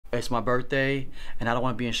It's my birthday, and I don't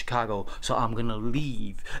want to be in Chicago, so I'm gonna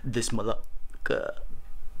leave this motherfucker.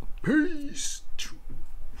 Peace.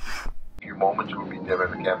 Few moments will be dim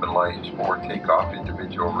in the cabin lights. For takeoff,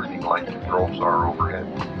 individual reading light controls are overhead.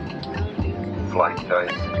 Flight time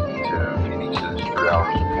to Phoenix is 3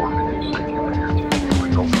 hours and 4 minutes. Thank you for your attention. We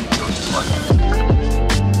hope you enjoy the flight.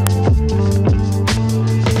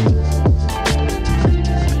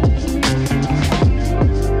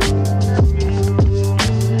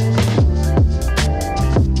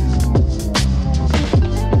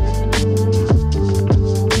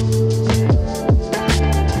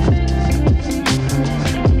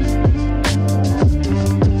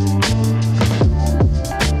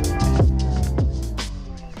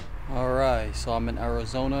 So I'm in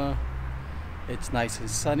Arizona. It's nice and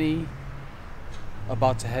sunny.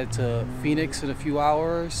 About to head to Phoenix in a few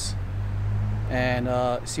hours and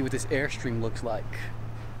see what this Airstream looks like.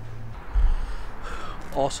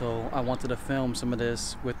 Also, I wanted to film some of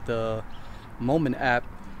this with the Moment app,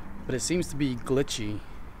 but it seems to be glitchy.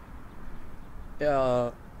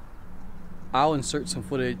 I'll insert some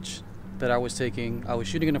footage that I was taking. I was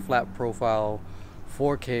shooting in a flat profile,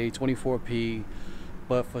 4K, 24p,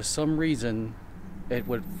 but for some reason it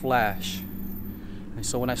would flash. And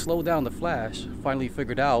so when I slowed down the flash, finally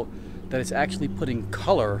figured out that it's actually putting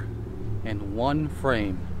color in one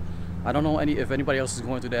frame. I don't know if anybody else is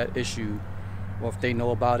going through that issue or if they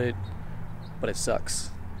know about it, but it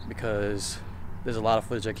sucks because there's a lot of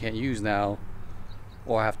footage I can't use now,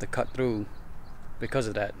 or I have to cut through because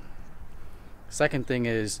of that. Second thing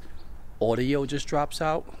is audio just drops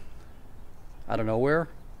out of nowhere.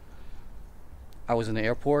 I was in the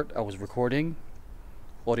airport, I was recording,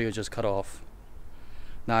 audio just cut off.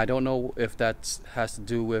 Now I don't know if that has to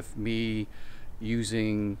do with me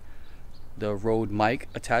using the Rode mic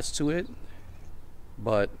attached to it,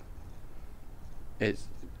 but it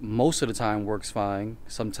most of the time works fine.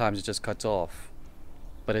 Sometimes it just cuts off,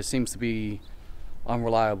 but it seems to be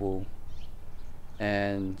unreliable.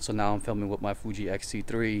 And so now I'm filming with my Fuji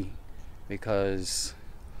xt3 because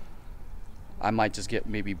I might just get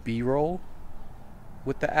maybe B-roll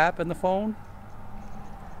with the app and the phone.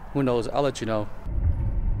 Who knows? I'll let you know.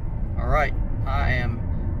 Alright, I am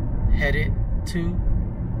headed to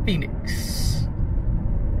Phoenix.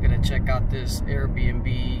 Gonna check out this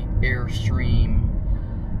Airbnb Airstream,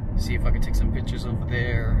 see if I can take some pictures over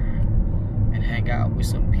there and hang out with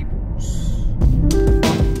some peoples.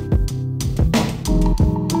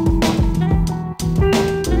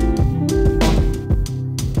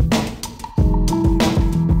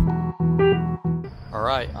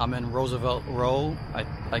 Alright, I'm in Roosevelt Row.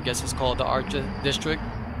 I guess it's called the Art District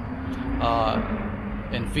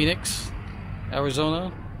in Phoenix,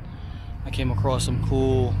 Arizona. I came across some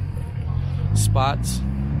cool spots.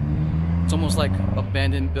 It's almost like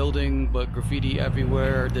abandoned building, but graffiti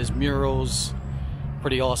everywhere. There's murals.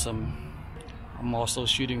 Pretty awesome. I'm also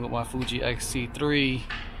shooting with my Fuji xt3,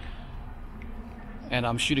 and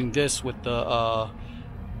I'm shooting this with the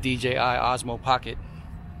DJI Osmo Pocket.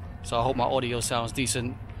 So I hope my audio sounds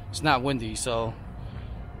decent. It's not windy, so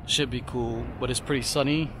should be cool, but it's pretty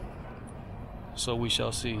sunny, so we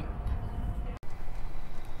shall see.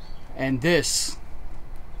 And this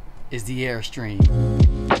is the Airstream.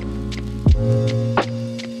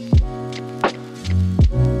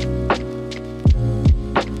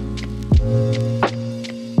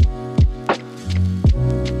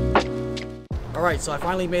 Alright, so I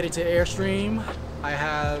finally made it to Airstream. I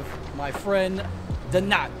have my friend the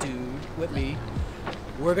Not Dude with me.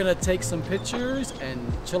 We're gonna take some pictures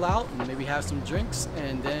and chill out and maybe have some drinks,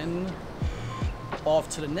 and then off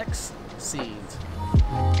to the next scenes.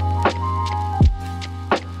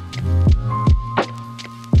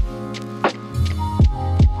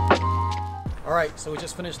 Alright, so we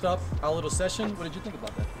just finished up our little session. What did you think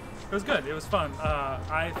about that? It was good. It was fun.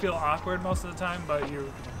 I feel awkward most of the time, but it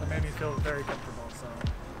made me feel very comfortable. So,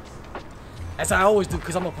 as I always do,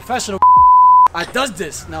 because I'm a professional. I does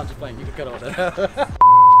this. No, I'm just playing. You can cut all that.